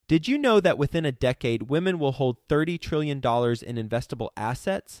Did you know that within a decade, women will hold $30 trillion in investable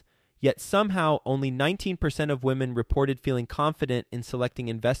assets? Yet somehow only 19% of women reported feeling confident in selecting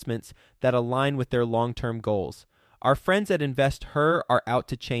investments that align with their long-term goals. Our friends at InvestHer are out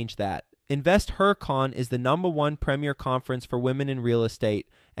to change that. InvestHerCon is the #1 premier conference for women in real estate,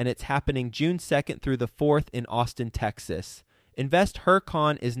 and it's happening June 2nd through the 4th in Austin, Texas.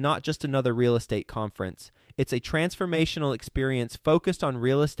 InvestHerCon is not just another real estate conference. It's a transformational experience focused on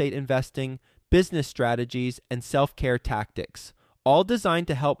real estate investing, business strategies, and self-care tactics, all designed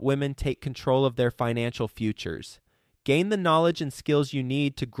to help women take control of their financial futures. Gain the knowledge and skills you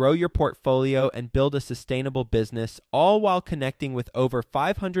need to grow your portfolio and build a sustainable business, all while connecting with over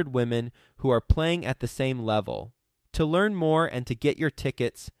 500 women who are playing at the same level. To learn more and to get your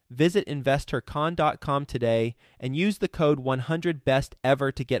tickets, visit investorcon.com today and use the code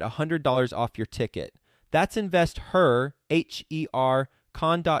 100BESTEVER to get $100 off your ticket. That's InvestHer, H-E-R,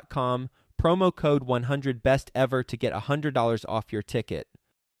 con.com, promo code 100BESTEVER to get $100 off your ticket.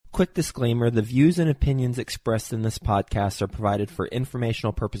 Quick disclaimer, the views and opinions expressed in this podcast are provided for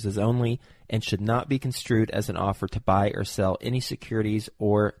informational purposes only and should not be construed as an offer to buy or sell any securities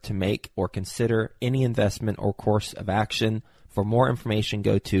or to make or consider any investment or course of action. For more information,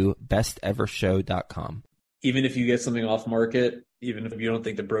 go to bestevershow.com. Even if you get something off market, even if you don't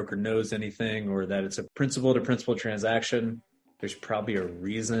think the broker knows anything or that it's a principal-to-principal transaction, there's probably a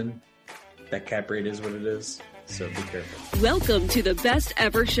reason that cap rate is what it is. So be careful. Welcome to the Best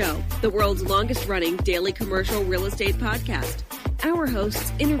Ever Show, the world's longest running daily commercial real estate podcast. Our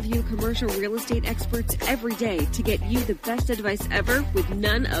hosts interview commercial real estate experts every day to get you the best advice ever with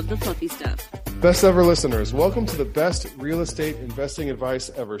none of the fluffy stuff. Best ever listeners, welcome to the Best Real Estate Investing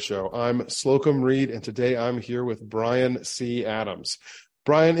Advice Ever Show. I'm Slocum Reed, and today I'm here with Brian C. Adams.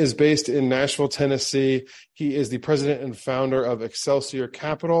 Brian is based in Nashville, Tennessee. He is the president and founder of Excelsior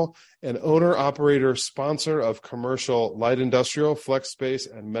Capital, an owner, operator, sponsor of commercial, light industrial, flex space,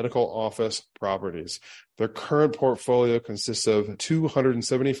 and medical office properties. Their current portfolio consists of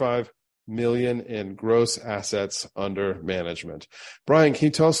 $275 million in gross assets under management. Brian, can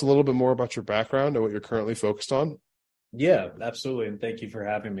you tell us a little bit more about your background and what you're currently focused on? Yeah, absolutely. And thank you for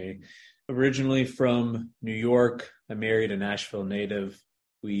having me. Originally from New York, I married a Nashville native.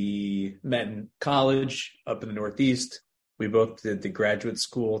 We met in college up in the Northeast. We both did the graduate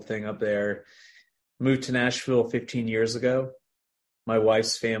school thing up there. Moved to Nashville 15 years ago. My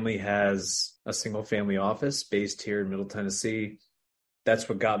wife's family has a single family office based here in Middle Tennessee. That's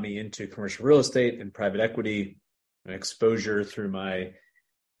what got me into commercial real estate and private equity and exposure through my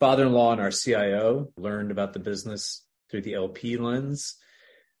father-in-law and our CIO. Learned about the business through the LP lens.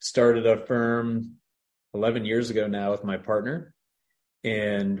 Started a firm 11 years ago now with my partner.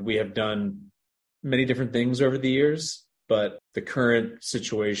 And we have done many different things over the years, but the current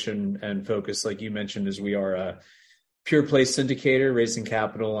situation and focus, like you mentioned, is we are a pure play syndicator, raising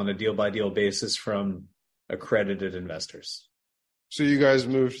capital on a deal-by-deal basis from accredited investors. So you guys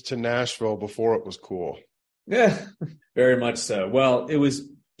moved to Nashville before it was cool. Yeah, very much so. Well, it was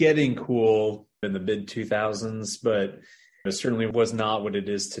getting cool in the mid-2000s, but it certainly was not what it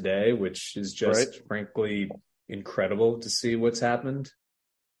is today, which is just frankly incredible to see what's happened.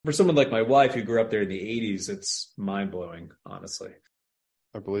 For someone like my wife who grew up there in the 80s, it's mind-blowing, honestly.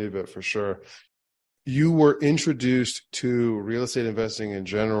 I believe it for sure. You were introduced to real estate investing in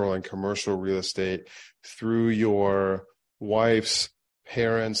general and commercial real estate through your wife's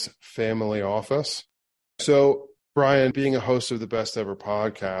parents' family office. So, Brian, being a host of the Best Ever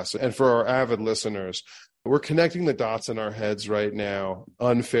podcast, and for our avid listeners, we're connecting the dots in our heads right now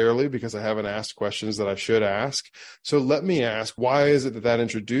unfairly because I haven't asked questions that I should ask. So let me ask, why is it that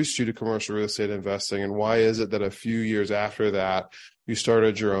introduced you to commercial real estate investing? And why is it that a few years after that, you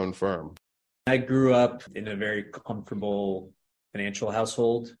started your own firm? I grew up in a very comfortable financial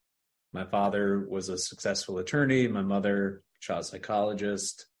household. My father was a successful attorney. My mother, child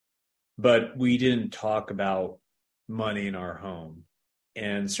psychologist. But we didn't talk about money in our home,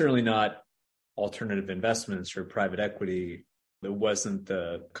 and certainly not alternative investments or private equity. It wasn't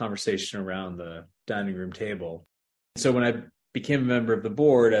the conversation around the dining room table. So when I became a member of the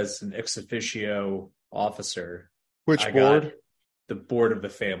board as an ex officio officer. Which board? The board of the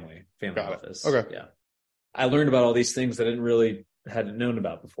family office. Okay. Yeah. I learned about all these things that I hadn't known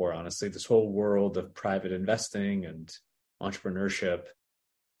about before, honestly. This whole world of private investing and entrepreneurship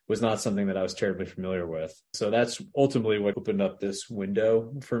was not something that I was terribly familiar with. So that's ultimately what opened up this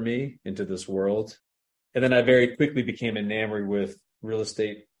window for me into this world. And then I very quickly became enamored with real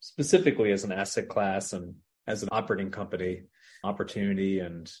estate, specifically as an asset class and as an operating company opportunity.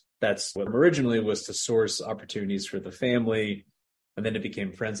 And that's what originally was to source opportunities for the family And then it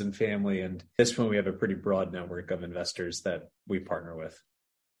became friends and family. And at this point, we have a pretty broad network of investors that we partner with.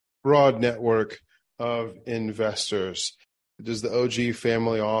 Broad network of investors. Does the OG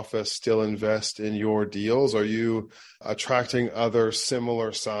family office still invest in your deals? Are you attracting other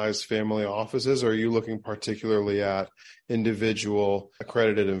similar sized family offices? Or are you looking particularly at individual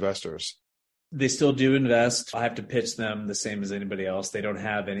accredited investors? They still do invest. I have to pitch them the same as anybody else. They don't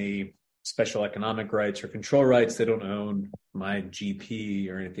have any special economic rights or control rights. They don't own my GP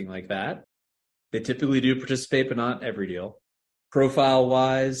or anything like that. They typically do participate, but not every deal.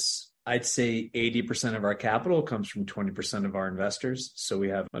 Profile-wise, I'd say 80% of our capital comes from 20% of our investors. So we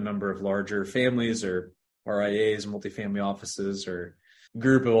have a number of larger families or RIAs, multifamily offices, or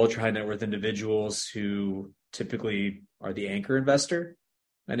group of ultra high net worth individuals who typically are the anchor investor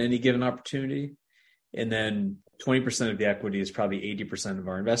at any given opportunity. And then 20% of the equity is probably 80% of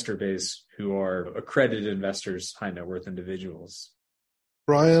our investor base who are accredited investors, high net worth individuals.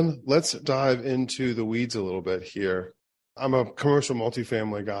 Brian, let's dive into the weeds a little bit here. I'm a commercial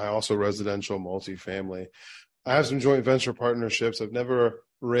multifamily guy, also residential multifamily. I have some joint venture partnerships. I've never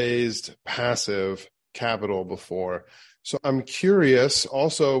raised passive capital before. So I'm curious,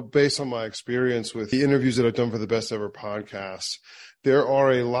 also based on my experience with the interviews that I've done for the Best Ever podcast, there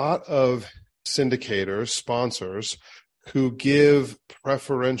are a lot of syndicators, sponsors, who give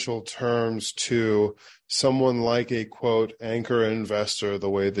preferential terms to someone like a, quote, anchor investor, the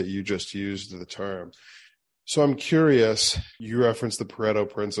way that you just used the term. So I'm curious, you referenced the Pareto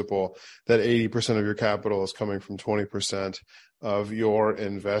principle that 80% of your capital is coming from 20% of your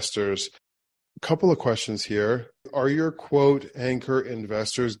investors. A couple of questions here. Are your, quote, anchor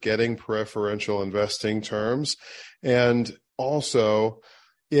investors getting preferential investing terms? And also,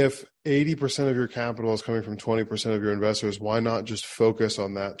 if 80% of your capital is coming from 20% of your investors, why not just focus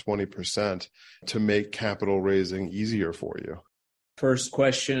on that 20% to make capital raising easier for you? First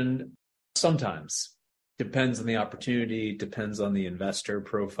question, sometimes. Depends on the opportunity, depends on the investor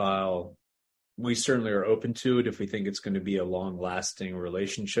profile. We certainly are open to it if we think it's going to be a long-lasting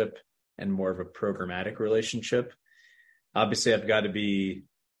relationship and more of a programmatic relationship. Obviously, I've got to be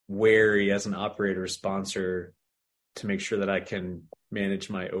wary as an operator or sponsor to make sure that I can manage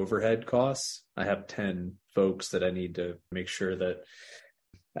my overhead costs. I have 10 folks that I need to make sure that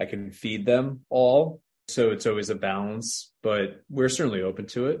I can feed them all. So it's always a balance, but we're certainly open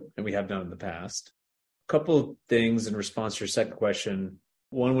to it, and we have done in the past. A couple of things in response to your second question.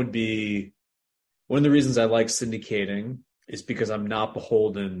 One would be, one of the reasons I like syndicating is because I'm not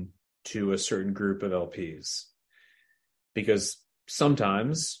beholden to a certain group of LPs. Because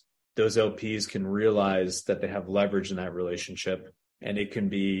sometimes those LPs can realize that they have leverage in that relationship, and it can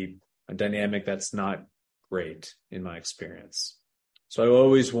be a dynamic that's not great in my experience. So I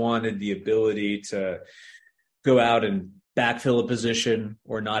always wanted the ability to go out and backfill a position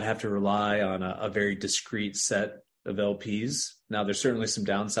or not have to rely on a very discrete set of LPs. Now, there's certainly some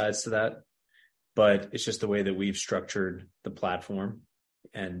downsides to that, but it's just the way that we've structured the platform.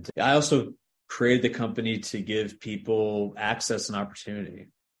 And I also created the company to give people access and opportunity.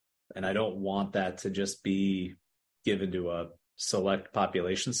 And I don't want that to just be given to a select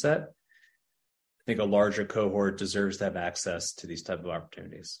population set. I think a larger cohort deserves to have access to these type of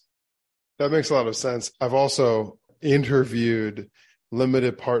opportunities. That makes a lot of sense. I've also interviewed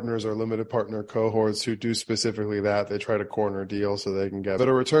limited partners or limited partner cohorts who do specifically that. They try to corner deals so they can get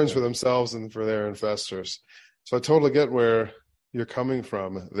better returns for themselves and for their investors. So I totally get where you're coming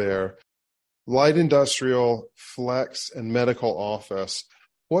from there. Light industrial, flex, and medical office.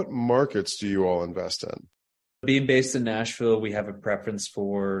 What markets do you all invest in? Being based in Nashville, we have a preference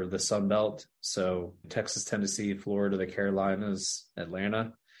for the Sun Belt. So Texas, Tennessee, Florida, the Carolinas,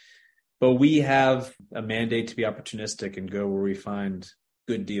 Atlanta. But we have a mandate to be opportunistic and go where we find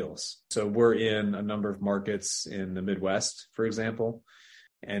good deals. So we're in a number of markets in the Midwest, for example,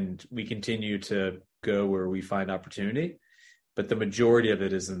 and we continue to go where we find opportunity. But the majority of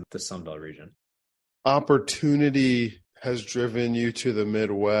it is in the Sun Belt region. Opportunity has driven you to the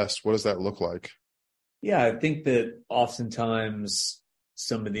Midwest. What does that look like? Yeah, I think that oftentimes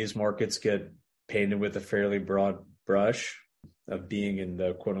some of these markets get painted with a fairly broad brush of being in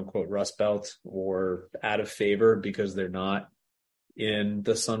the quote unquote Rust Belt or out of favor because they're not in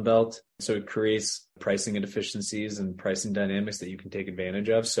the Sun Belt. So it creates pricing inefficiencies and pricing dynamics that you can take advantage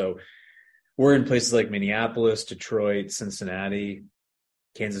of. So we're in places like Minneapolis, Detroit, Cincinnati,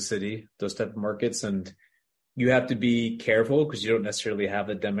 Kansas City, those type of markets. And you have to be careful because you don't necessarily have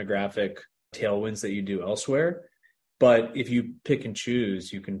the demographic tailwinds that you do elsewhere. But if you pick and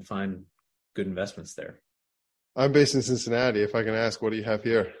choose, you can find good investments there. I'm based in Cincinnati. If I can ask, what do you have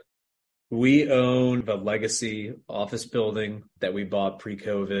here? We own the legacy office building that we bought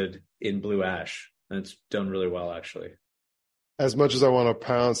pre-COVID in Blue Ash, and it's done really well, actually. As much as I want to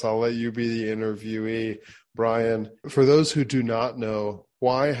pounce, I'll let you be the interviewee. Brian, for those who do not know,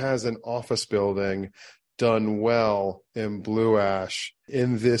 why has an office building done well in Blue Ash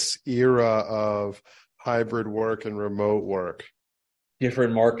in this era of hybrid work and remote work?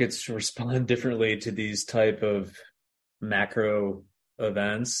 Different markets respond differently to these type of macro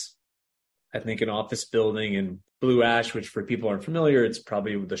events. I think an office building in Blue Ash, which for people who aren't familiar, it's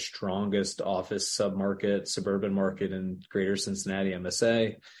probably the strongest office submarket, suburban market in greater Cincinnati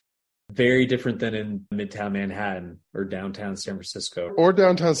MSA. Very different than in Midtown Manhattan or downtown San Francisco. Or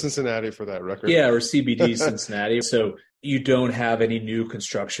downtown Cincinnati, for that record. Yeah, or CBD Cincinnati. So you don't have any new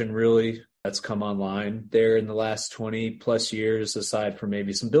construction really that's come online there in the last 20 plus years, aside from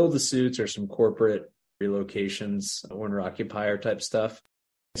maybe some build-to-suits or some corporate relocations, owner-occupier type stuff.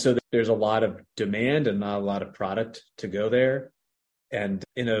 So there's a lot of demand and not a lot of product to go there. And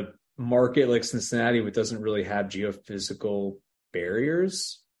in a market like Cincinnati, which doesn't really have geophysical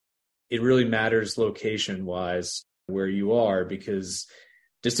barriers, it really matters location-wise where you are, because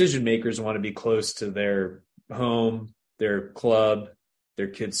decision makers want to be close to their home, their club, their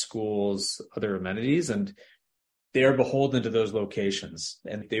kids' schools, other amenities, and they are beholden to those locations,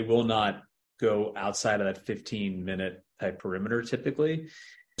 and they will not go outside of that 15-minute type perimeter typically.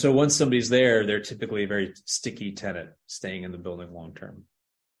 So once somebody's there, they're typically a very sticky tenant staying in the building long term.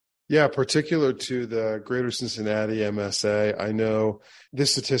 Yeah, particular to the greater Cincinnati MSA. I know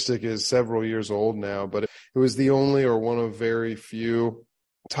this statistic is several years old now, but it was the only or one of very few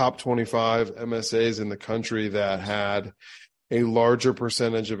top 25 MSAs in the country that had a larger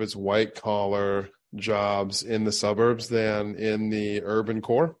percentage of its white collar jobs in the suburbs than in the urban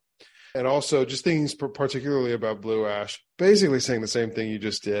core. And also just thinking particularly about Blue Ash, basically saying the same thing you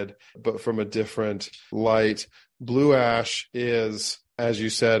just did, but from a different light. Blue Ash is, as you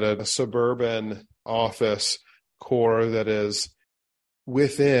said, a suburban office core that is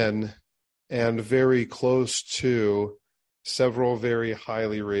within and very close to several very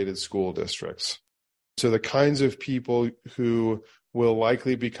highly rated school districts. So the kinds of people who will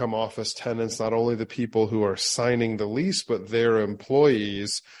likely become office tenants, not only the people who are signing the lease, but their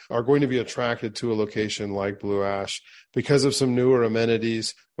employees are going to be attracted to a location like Blue Ash because of some newer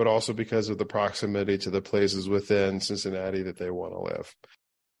amenities, but also because of the proximity to the places within Cincinnati that they want to live.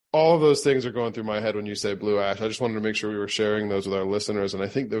 All of those things are going through my head when you say Blue Ash. I just wanted to make sure we were sharing those with our listeners. And I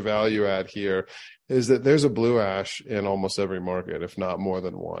think the value add here is that there's a Blue Ash in almost every market, if not more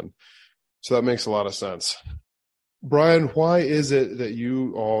than one. So that makes a lot of sense. Brian, why is it that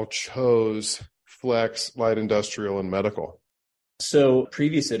you all chose flex, light industrial, and medical? So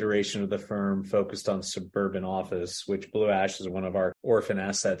previous iteration of the firm focused on suburban office, which Blue Ash is one of our orphan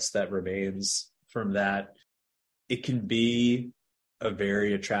assets that remains from that. It can be a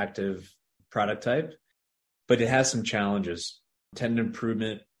very attractive product type, but it has some challenges. Tenant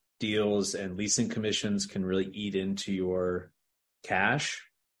improvement deals and leasing commissions can really eat into your cash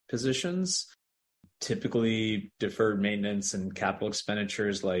positions. Typically, deferred maintenance and capital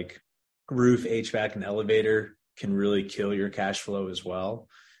expenditures like roof, HVAC, and elevator can really kill your cash flow as well.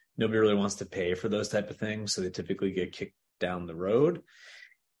 Nobody really wants to pay for those type of things, so they typically get kicked down the road.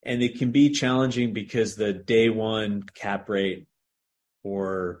 And it can be challenging because the day one cap rate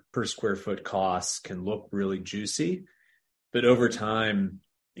or per square foot costs can look really juicy, but over time,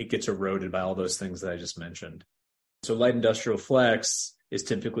 it gets eroded by all those things that I just mentioned. So light industrial flex is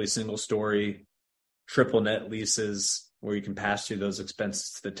typically single story, triple net leases where you can pass through those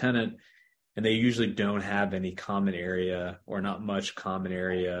expenses to the tenant, and they usually don't have any common area or not much common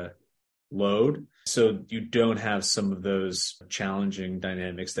area load. So you don't have some of those challenging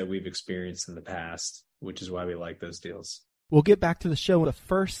dynamics that we've experienced in the past, which is why we like those deals. We'll get back to the show, but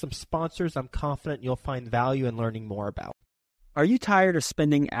first, some sponsors I'm confident you'll find value in learning more about. Are you tired of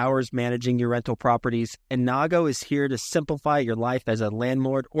spending hours managing your rental properties? Inago is here to simplify your life as a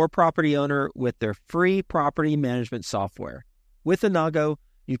landlord or property owner with their free property management software. With Inago,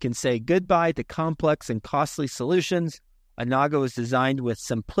 you can say goodbye to complex and costly solutions. Inago is designed with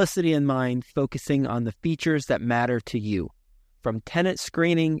simplicity in mind, focusing on the features that matter to you. From tenant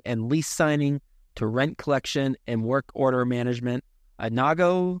screening and lease signing to rent collection and work order management,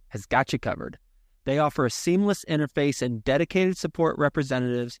 Inago has got you covered. They offer a seamless interface and dedicated support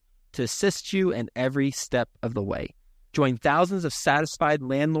representatives to assist you in every step of the way. Join thousands of satisfied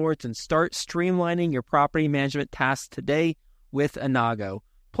landlords and start streamlining your property management tasks today with Inago.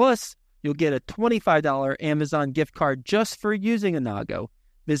 Plus, you'll get a $25 Amazon gift card just for using Inago.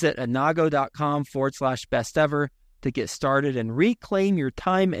 Visit inago.com/bestever to get started and reclaim your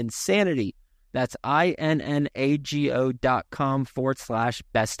time and sanity. That's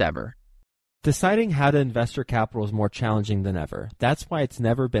INNAGO.com/best ever. Deciding how to invest your capital is more challenging than ever. That's why it's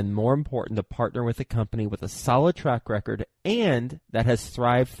never been more important to partner with a company with a solid track record and that has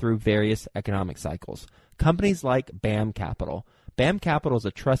thrived through various economic cycles. Companies like BAM Capital. BAM Capital is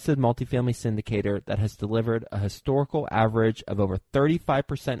a trusted multifamily syndicator that has delivered a historical average of over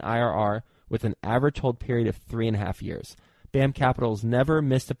 35% IRR with an average hold period of 3.5 years. BAM Capital has never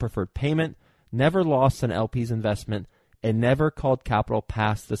missed a preferred payment, never lost an LP's investment, and never called capital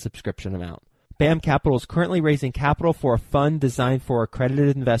past the subscription amount. BAM Capital is currently raising capital for a fund designed for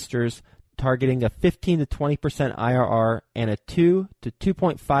accredited investors, targeting a 15 to 20% IRR and a 2 to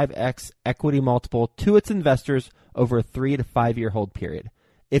 2.5x equity multiple to its investors over a 3 to 5 year hold period.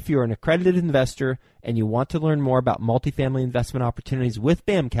 If you're an accredited investor and you want to learn more about multifamily investment opportunities with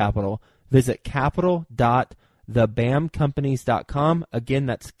BAM Capital, visit capital.thebamcompanies.com. Again,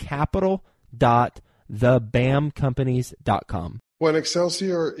 that's capital.thebamcompanies.com. When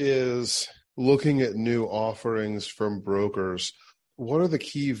Excelsior is looking at new offerings from brokers, what are the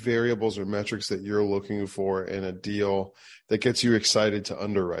key variables or metrics that you're looking for in a deal that gets you excited to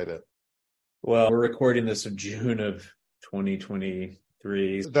underwrite it? Well, we're recording this in June of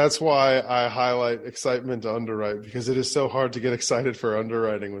 2023. That's why I highlight excitement to underwrite, because it is so hard to get excited for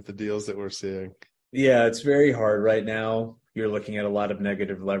underwriting with the deals that we're seeing. Yeah, it's very hard right now. You're looking at a lot of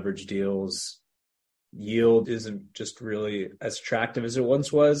negative leverage deals. Yield isn't just really as attractive as it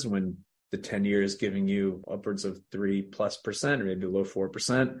once was when the 10-year is giving you upwards of 3+% or maybe low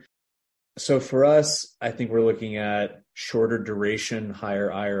 4%. So for us, I think we're looking at shorter duration, higher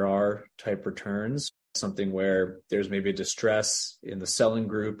IRR type returns, something where there's maybe a distress in the selling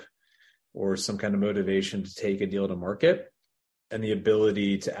group or some kind of motivation to take a deal to market, and the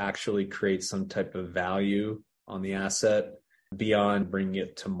ability to actually create some type of value on the asset beyond bringing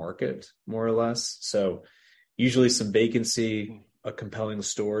it to market, more or less. So usually some vacancy, a compelling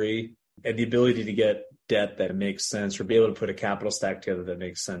story, and the ability to get debt that makes sense or be able to put a capital stack together that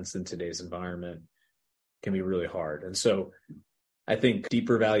makes sense in today's environment can be really hard. And so I think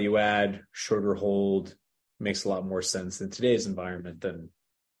deeper value add, shorter hold makes a lot more sense in today's environment than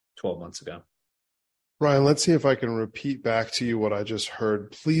 12 months ago. Ryan, let's see if I can repeat back to you what I just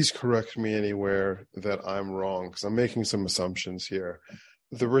heard. Please correct me anywhere that I'm wrong, because I'm making some assumptions here.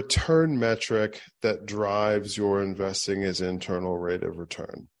 The return metric that drives your investing is internal rate of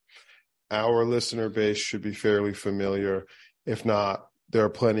return. Our listener base should be fairly familiar. If not, there are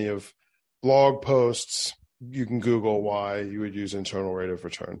plenty of blog posts. You can Google why you would use internal rate of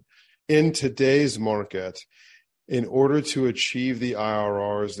return. In today's market, in order to achieve the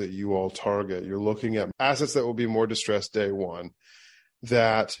IRRs that you all target, you're looking at assets that will be more distressed day one,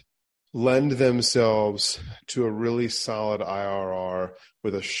 that lend themselves to a really solid IRR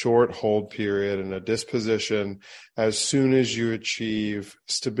with a short hold period and a disposition as soon as you achieve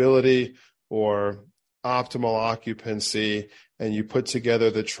stability or optimal occupancy, and you put together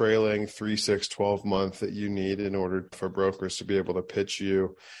the trailing 3, 6, 12 month that you need in order for brokers to be able to pitch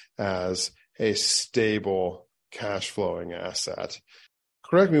you as a stable cash flowing asset.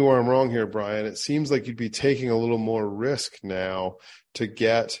 Correct me where I'm wrong here, Brian. It seems like you'd be taking a little more risk now to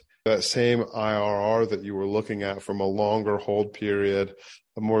get that same IRR that you were looking at from a longer hold period,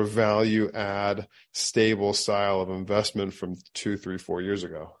 a more value add, stable style of investment from 2, 3, 4 years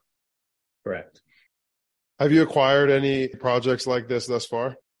ago. Correct. Have you acquired any projects like this thus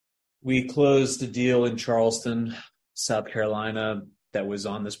far? We closed a deal in Charleston, South Carolina, that was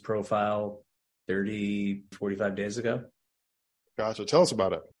on this profile 30, 45 days ago. Gotcha. Tell us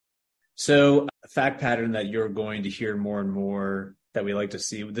about it. So a fact pattern that you're going to hear more and more that we like to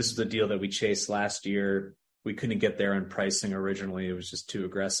see. This is a deal that we chased last year. We couldn't get there on pricing originally. It was just too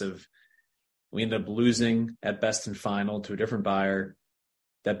aggressive. We ended up losing at best and final to a different buyer.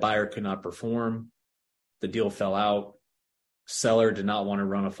 That buyer could not perform. The deal fell out. Seller did not want to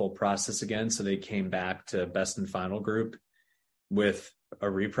run a full process again, so they came back to best and final group with a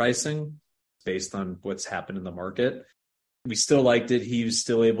repricing based on what's happened in the market. We still liked it. He was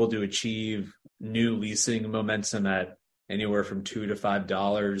still able to achieve new leasing momentum at anywhere from $2 to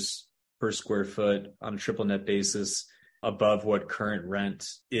 $5 per square foot on a triple net basis above what current rent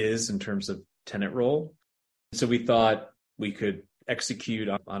is in terms of tenant roll. So we thought we could execute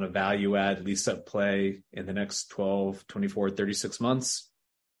on a value add lease up play in the next 12, 24, 36 months.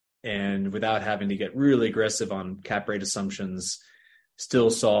 And without having to get really aggressive on cap rate assumptions,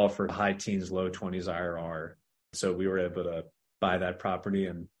 still saw for high teens, low 20s IRR. So we were able to buy that property,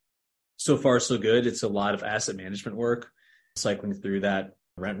 and so far so good. It's a lot of asset management work, cycling through that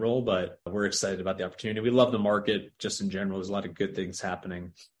rent roll, but we're excited about the opportunity. We love the market just in general. There's a lot of good things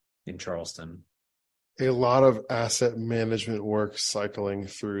happening in Charleston. A lot of asset management work cycling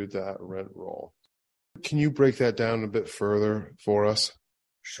through that rent roll. Can you break that down a bit further for us?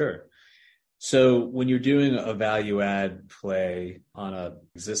 Sure. So when you're doing a value add play on an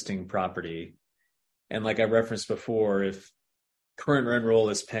existing property, and like I referenced before, if current rent roll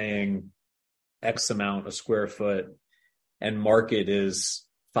is paying X amount a square foot and market is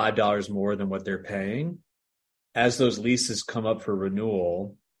 $5 more than what they're paying, as those leases come up for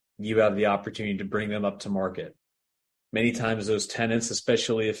renewal, you have the opportunity to bring them up to market. Many times those tenants,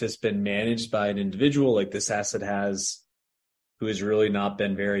 especially if it's been managed by an individual like this asset has, who has really not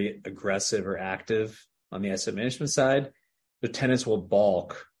been very aggressive or active on the asset management side, the tenants will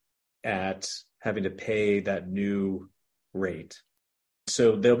balk at having to pay that new rate.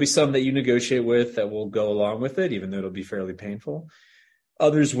 So there'll be some that you negotiate with that will go along with it, even though it'll be fairly painful.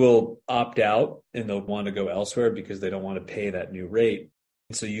 Others will opt out and they'll want to go elsewhere because they don't want to pay that new rate.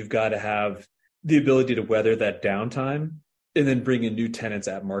 So you've got to have the ability to weather that downtime and then bring in new tenants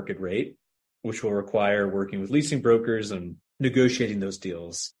at market rate, which will require working with leasing brokers and negotiating those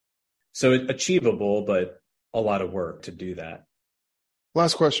deals. So it's achievable, but a lot of work to do that.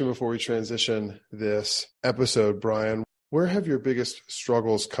 Last question before we transition this episode, Brian. Where have your biggest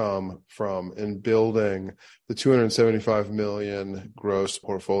struggles come from in building the $275 million gross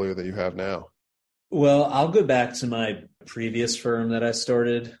portfolio that you have now? Well, I'll go back to my previous firm that I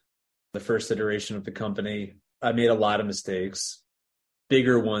started, the first iteration of the company. I made a lot of mistakes.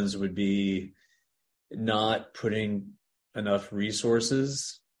 Bigger ones would be not putting enough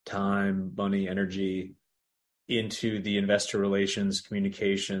resources, time, money, energy into the investor relations,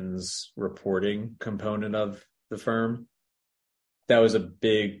 communications, reporting component of the firm. That was a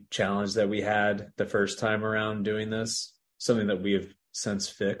big challenge that we had the first time around doing this, something that we have since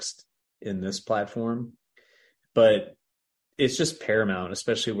fixed in this platform. But it's just paramount,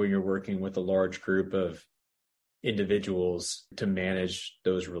 especially when you're working with a large group of individuals, to manage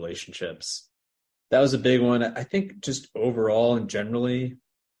those relationships. That was a big one. I think just overall and generally,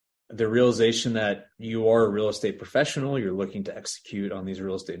 the realization that you are a real estate professional, you're looking to execute on these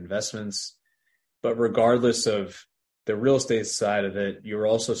real estate investments. But regardless of the real estate side of it, you're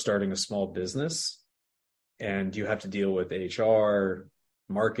also starting a small business and you have to deal with HR,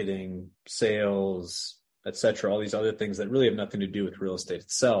 marketing, sales, etc., all these other things that really have nothing to do with real estate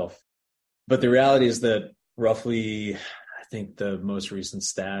itself. But the reality is that roughly, I think the most recent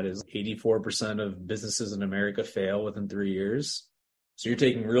stat is 84% of businesses in America fail within 3 years. So you're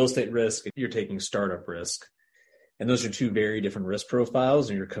taking real estate risk, you're taking startup risk. And those are two very different risk profiles,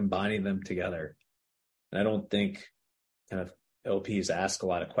 and you're combining them together. And I don't think kind of LPs ask a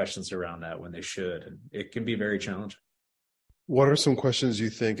lot of questions around that when they should. And it can be very challenging. What are some questions you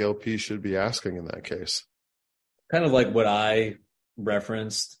think LPs should be asking in that case? Kind of like what I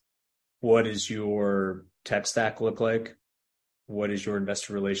referenced. What does your tech stack look like? What is your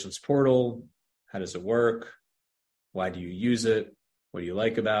investor relations portal? How does it work? Why do you use it? What do you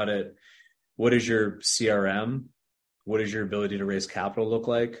like about it? What is your CRM? What does your ability to raise capital look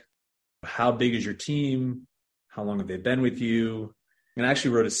like? How big is your team? How long have they been with you? And I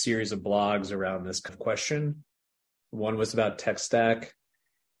actually wrote a series of blogs around this question. One was about tech stack.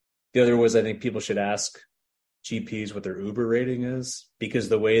 The other was, I think people should ask GPs what their Uber rating is, because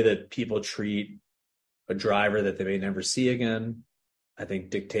the way that people treat a driver that they may never see again, I think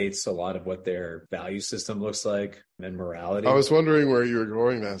dictates a lot of what their value system looks like and morality. I was wondering where you were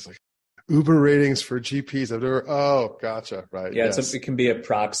going. That's like Uber ratings for GPs. I've never. Oh, gotcha. Right. Yeah, yes. It can be a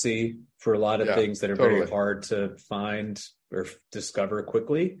proxy for a lot of things that are totally very hard to find or discover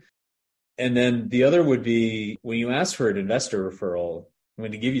quickly. And then the other would be when you ask for an investor referral, I'm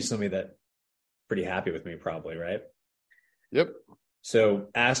going to give you somebody that's pretty happy with me probably, right? Yep. So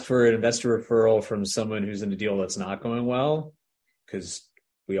ask for an investor referral from someone who's in a deal that's not going well, because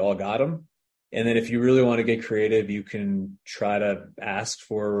we all got them. And then if you really want to get creative, you can try to ask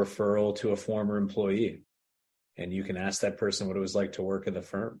for a referral to a former employee. And you can ask that person what it was like to work in the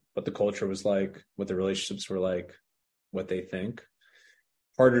firm, what the culture was like, what the relationships were like, what they think.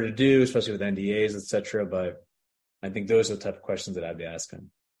 Harder to do, especially with NDAs, et cetera. But I think those are the type of questions that I'd be asking.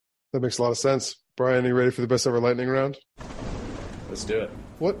 That makes a lot of sense. Brian, are you ready for the best ever lightning round? Let's do it.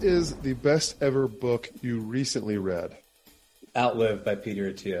 What is the best ever book you recently read? Outlive by Peter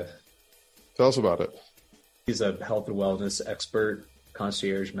Attia. Tell us about it. He's a health and wellness expert,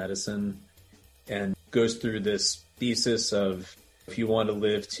 concierge medicine, and goes through this thesis of if you want to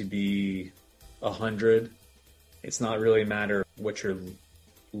live to be 100, it's not really a matter of what your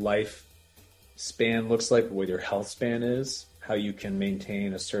life span looks like, what your health span is. how you can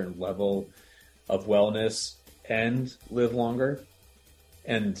maintain a certain level of wellness and live longer.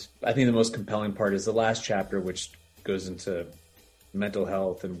 And I think the most compelling part is the last chapter, which goes into mental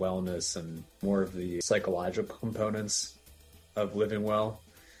health and wellness and more of the psychological components of living well.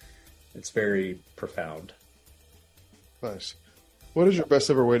 It's very profound. Nice. What is your best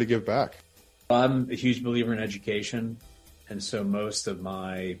ever way to give back? I'm a huge believer in education. And so most of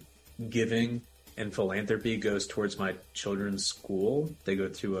my giving and philanthropy goes towards my children's school. They go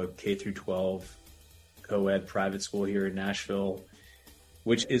to a K through 12 co-ed private school here in Nashville,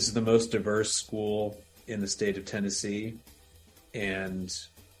 which is the most diverse school in the state of Tennessee. And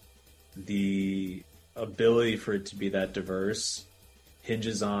the ability for it to be that diverse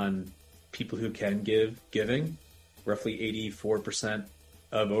hinges on people who can giving. Roughly 84%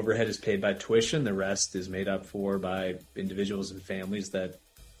 of overhead is paid by tuition. The rest is made up for by individuals and families that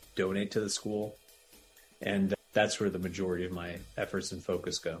donate to the school. And that's where the majority of my efforts and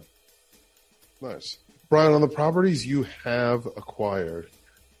focus go. Nice. Brian, on the properties you have acquired,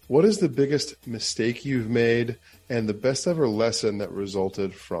 what is the biggest mistake you've made and the best ever lesson that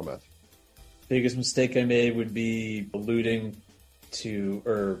resulted from it? Biggest mistake I made would be alluding to,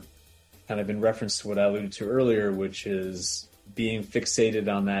 or kind of in reference to what I alluded to earlier, which is being fixated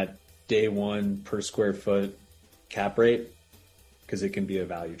on that day one per square foot cap rate, because it can be a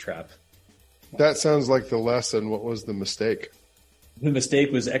value trap. That sounds like the lesson. What was the mistake? The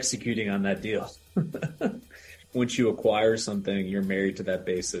mistake was executing on that deal. Once you acquire something, you're married to that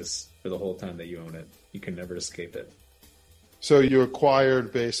basis for the whole time that you own it. You can never escape it. So you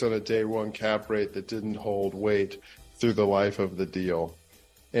acquired based on a day one cap rate that didn't hold weight through the life of the deal.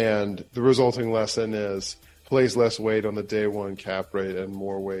 And the resulting lesson is place less weight on the day one cap rate and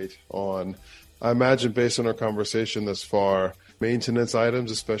more weight on, I imagine based on our conversation thus far, maintenance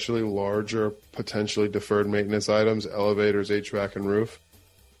items, especially larger, potentially deferred maintenance items, elevators, HVAC, and roof.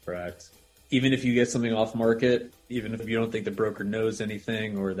 Correct. Even if you get something off market, even if you don't think the broker knows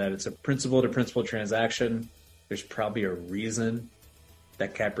anything or that it's a principal to principal transaction, there's probably a reason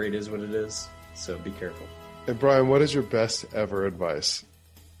that cap rate is what it is. So be careful. And Brian, what is your best ever advice?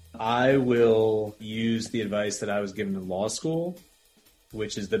 I will use the advice that I was given in law school,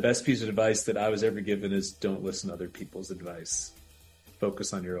 which is the best piece of advice that I was ever given is don't listen to other people's advice.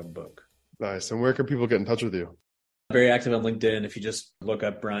 Focus on your own book. Nice. And where can people get in touch with you? Very active on LinkedIn. If you just look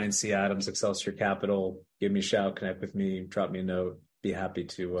up Brian C. Adams, Excelsior Capital, give me a shout, connect with me, drop me a note. Be happy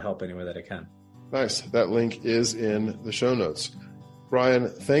to help any way that I can. Nice. That link is in the show notes. Brian,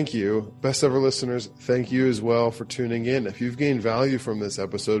 thank you. Best ever listeners, thank you as well for tuning in. If you've gained value from this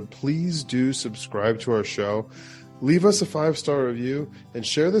episode, please do subscribe to our show. Leave us a 5-star review and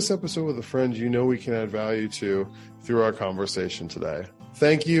share this episode with a friend you know we can add value to through our conversation today.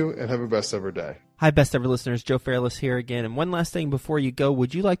 Thank you and have a best ever day. Hi, best ever listeners. Joe Fairless here again. And one last thing before you go,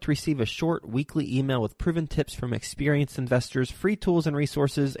 would you like to receive a short weekly email with proven tips from experienced investors, free tools and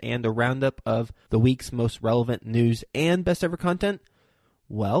resources, and a roundup of the week's most relevant news and best ever content?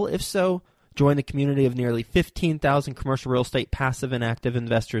 Well, if so, join the community of nearly 15,000 commercial real estate passive and active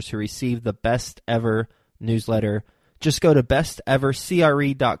investors who receive the best ever newsletter. Just go to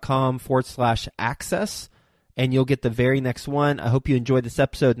bestevercre.com/access and you'll get the very next one. I hope you enjoyed this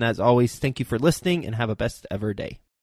episode. And as always, thank you for listening and have a best ever day.